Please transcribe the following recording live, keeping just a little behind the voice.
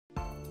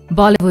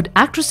Bollywood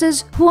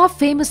actresses who are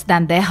famous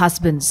than their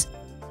husbands.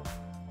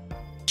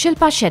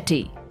 Shilpa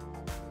Shetty.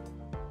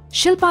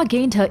 Shilpa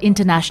gained her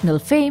international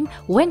fame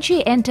when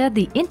she entered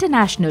the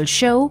international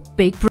show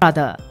Big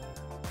Brother.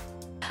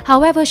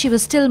 However, she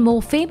was still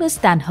more famous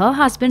than her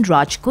husband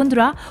Raj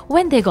Kundra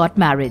when they got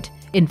married.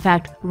 In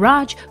fact,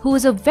 Raj, who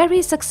was a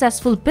very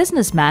successful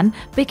businessman,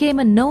 became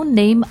a known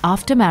name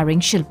after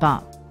marrying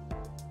Shilpa.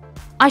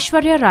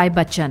 Aishwarya Rai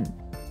Bachchan.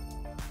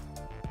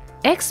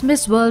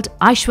 Ex-Miss World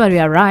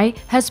Aishwarya Rai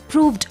has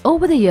proved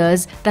over the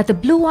years that the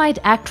blue-eyed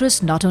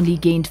actress not only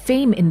gained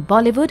fame in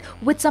Bollywood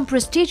with some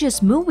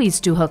prestigious movies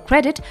to her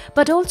credit,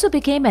 but also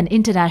became an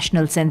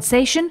international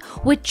sensation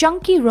with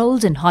chunky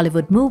roles in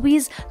Hollywood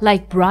movies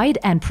like Bride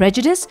and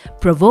Prejudice,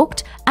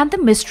 Provoked and the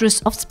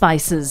Mistress of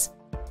Spices.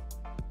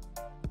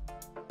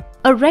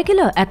 A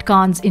regular at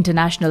Cannes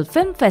International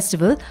Film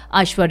Festival,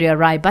 Aishwarya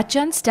Rai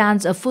Bachchan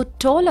stands a foot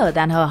taller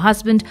than her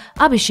husband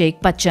Abhishek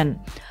Bachchan.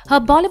 Her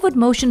Bollywood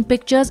motion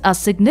pictures are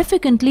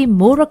significantly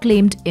more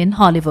acclaimed in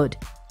Hollywood.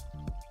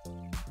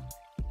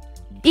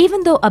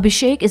 Even though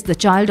Abhishek is the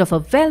child of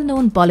a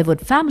well-known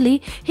Bollywood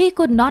family, he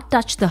could not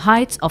touch the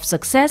heights of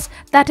success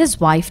that his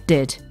wife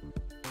did.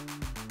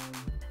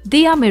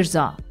 Diya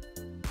Mirza.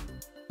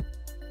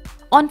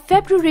 On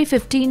February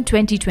 15,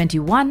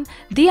 2021,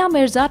 Diya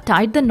Mirza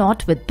tied the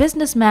knot with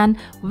businessman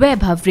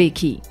Vaibhav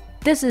Rekhi.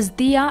 This is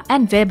Diya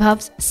and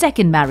Vaibhav's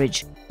second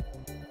marriage.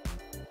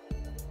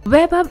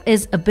 Vaibhav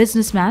is a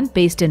businessman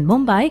based in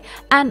Mumbai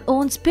and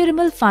owns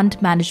Piramal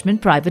Fund Management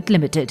Private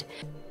Limited.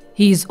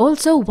 He is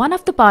also one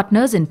of the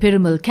partners in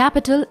Piramal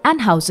Capital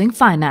and Housing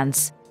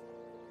Finance.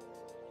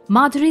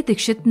 Madhuri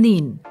Dixit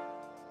Neen.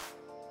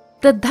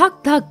 The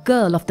Dhak Dhak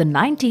girl of the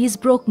 90s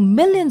broke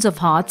millions of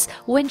hearts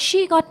when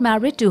she got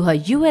married to her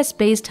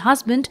US-based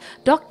husband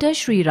Dr.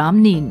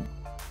 Sriram Neen.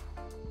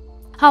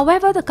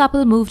 However, the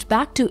couple moved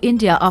back to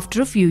India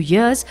after a few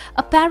years,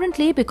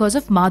 apparently because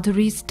of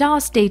Madhuri's star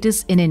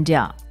status in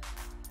India.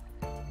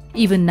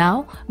 Even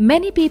now,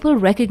 many people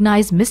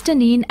recognize Mr.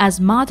 Neen as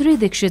Madhuri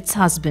Dixit's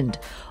husband.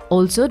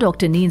 Also,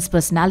 Dr. Neen's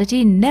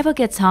personality never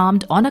gets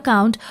harmed on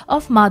account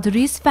of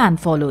Madhuri's fan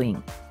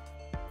following.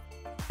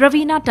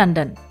 Raveena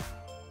Tandon.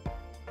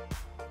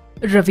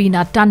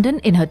 Raveena Tandon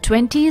in her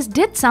 20s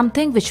did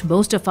something which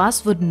most of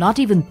us would not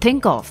even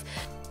think of.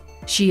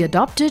 She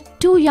adopted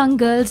two young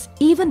girls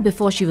even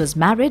before she was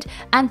married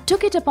and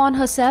took it upon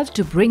herself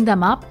to bring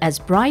them up as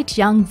bright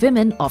young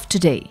women of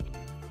today.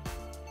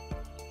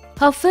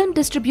 Her film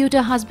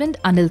distributor husband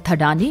Anil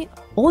Thadani,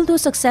 although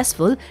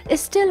successful,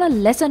 is still a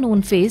lesser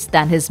known face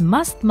than his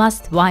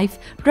mast wife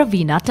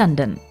Raveena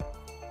Tandon.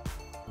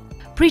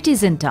 Preity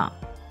Zinta.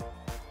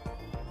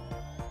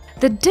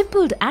 The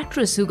dimpled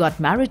actress who got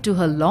married to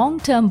her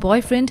long-term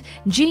boyfriend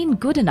Gene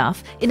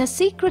Goodenough in a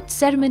secret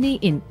ceremony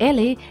in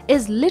LA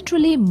is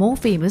literally more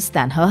famous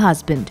than her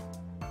husband.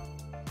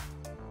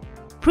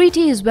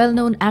 Preity is a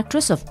well-known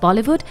actress of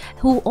Bollywood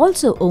who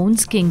also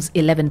owns Kings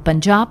 11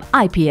 Punjab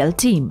IPL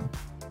team.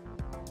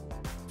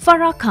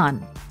 Farah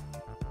Khan.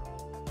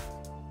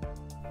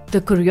 The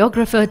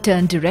choreographer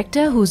turned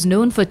director who's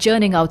known for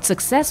churning out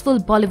successful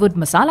Bollywood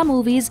masala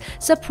movies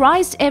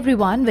surprised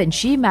everyone when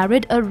she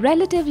married a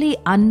relatively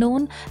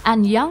unknown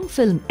and young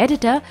film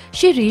editor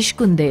Shirish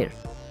Kundir.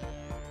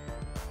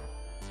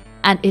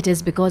 And it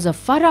is because of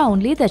Farah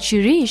only that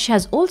Shirish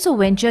has also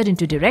ventured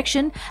into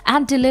direction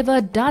and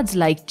delivered duds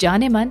like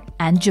Janeman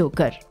and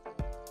Joker.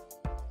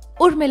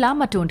 Urmila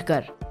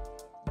Matondkar.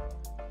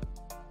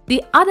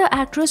 The other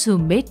actress who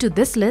made to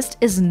this list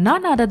is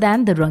none other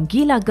than the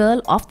Rangila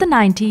girl of the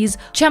 90s.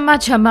 Chamma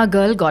Chamma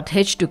girl got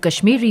hitched to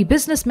Kashmiri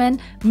businessman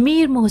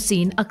Mir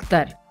Mohsin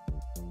Akhtar.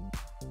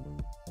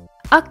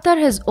 Akhtar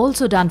has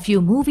also done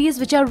few movies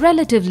which are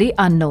relatively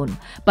unknown,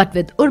 but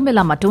with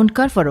Urmila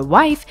Matondkar for a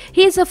wife,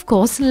 he is of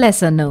course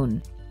lesser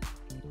known.